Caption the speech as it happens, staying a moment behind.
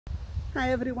Hi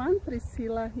everyone,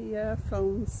 Priscila here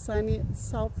from sunny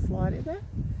South Florida.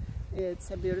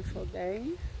 It's a beautiful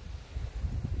day,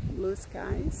 blue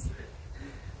skies.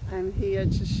 I'm here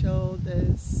to show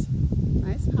this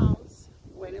nice house,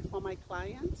 waiting for my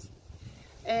clients.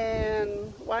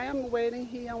 And while I'm waiting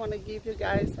here, I want to give you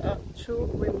guys two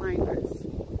reminders,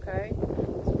 okay?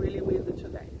 It's really windy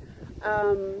today.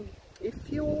 If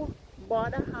you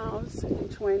bought a house in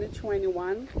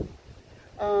 2021,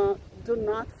 do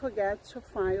not forget to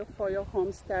file for your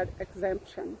homestead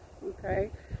exemption,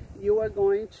 okay? You are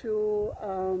going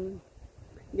to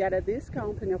get a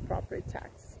discount on your property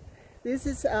tax. This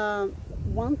is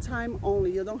one time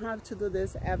only. You don't have to do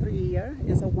this every year.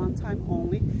 It's a one time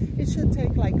only. It should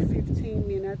take like 15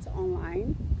 minutes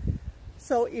online.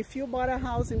 So if you bought a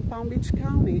house in Palm Beach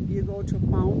County, you go to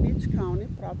Palm Beach County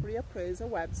Property Appraiser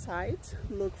website,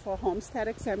 look for homestead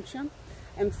exemption,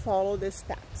 and follow the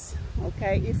steps,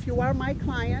 okay? If you are my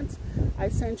client, I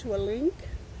sent you a link.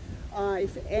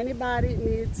 If anybody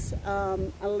needs a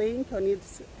link or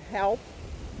needs help,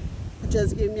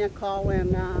 just give me a call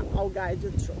and I'll guide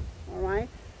you through, all right?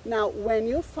 Now, when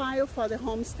you file for the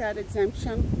homestead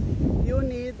exemption, you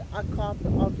need a copy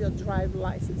of your driver's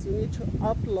license. You need to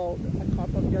upload a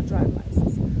copy of your driver's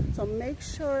license. So make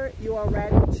sure you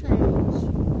already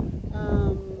change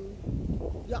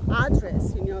your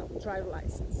address in your driver's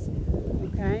license,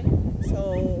 okay?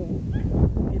 So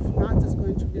if not, it's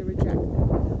going to be rejected.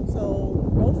 So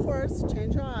go first,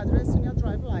 change your address in your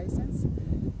driver's license,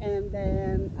 and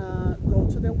then go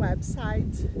to the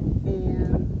website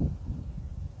and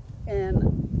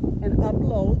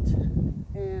upload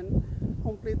and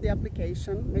complete the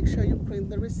application. Make sure you print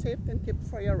the receipt and keep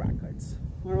for your records,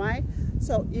 all right?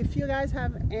 So if you guys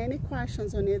have any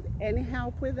questions or need any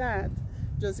help with that,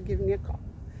 just give me a call.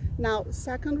 Now,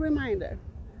 second reminder,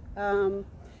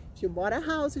 if you bought a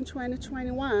house in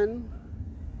 2021,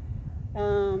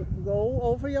 go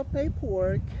over your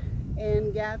paperwork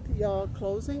and get your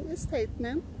closing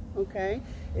statement, okay?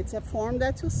 It's a form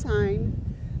that you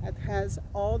sign. It has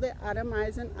all the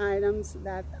itemizing items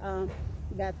that,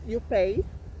 that you pay.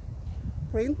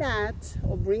 Print that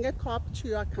or bring a copy to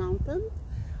your accountant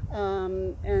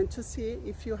and to see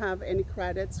if you have any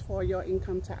credits for your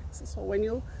income taxes. So when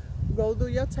you go do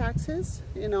your taxes,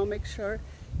 you know, make sure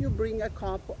you bring a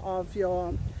copy of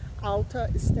your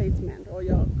ALTA statement or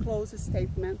your closing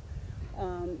statement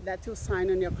that you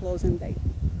sign on your closing date.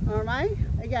 All right?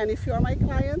 Again, if you're my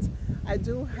client, I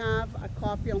do have a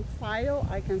copy on file.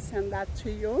 I can send that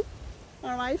to you.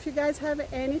 All right? If you guys have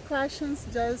any questions,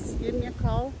 just give me a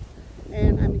call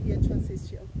and I'm here to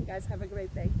assist you. You guys have a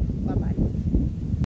great day. Bye-bye.